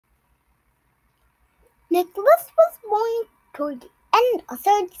Nicholas was born toward the end of the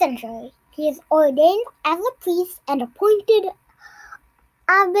 3rd century. He is ordained as a priest and appointed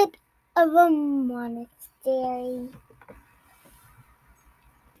abbot of a monastery.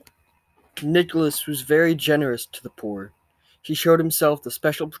 Nicholas was very generous to the poor. He showed himself the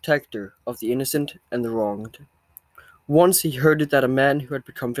special protector of the innocent and the wronged. Once he heard that a man who had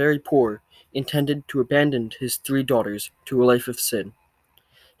become very poor intended to abandon his 3 daughters to a life of sin.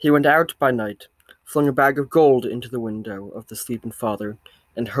 He went out by night, flung a bag of gold into the window of the sleeping father,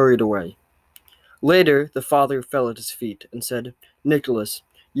 and hurried away. Later, the father fell at his feet and said, "Nicholas,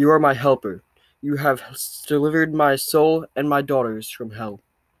 you are my helper. You have delivered my soul and my daughters from hell."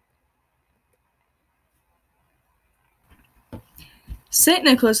 Saint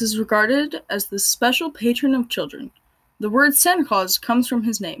Nicholas is regarded as the special patron of children. The word Santa Claus comes from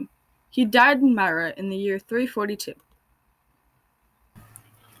his name. He died in Myra in the year 342.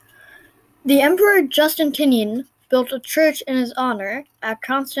 The Emperor Justinian built a church in his honor at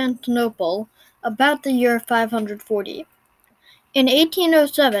Constantinople about the year 540. In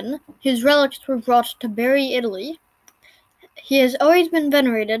 1807, his relics were brought to Bari, Italy. He has always been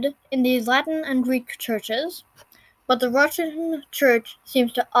venerated in the Latin and Greek churches, but the Russian church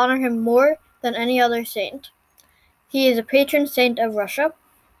seems to honor him more than any other saint. He is a patron saint of Russia.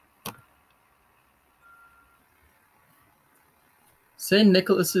 St.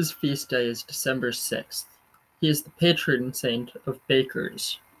 Nicholas's feast day is December 6th. He is the patron saint of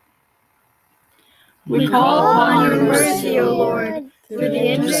bakers. We call upon your mercy, O Lord, through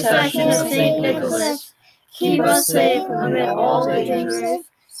the intercession of St. Nicholas. Keep us safe amid all dangers,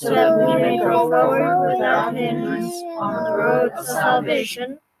 so that we may go forward without hindrance on the road of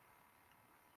salvation.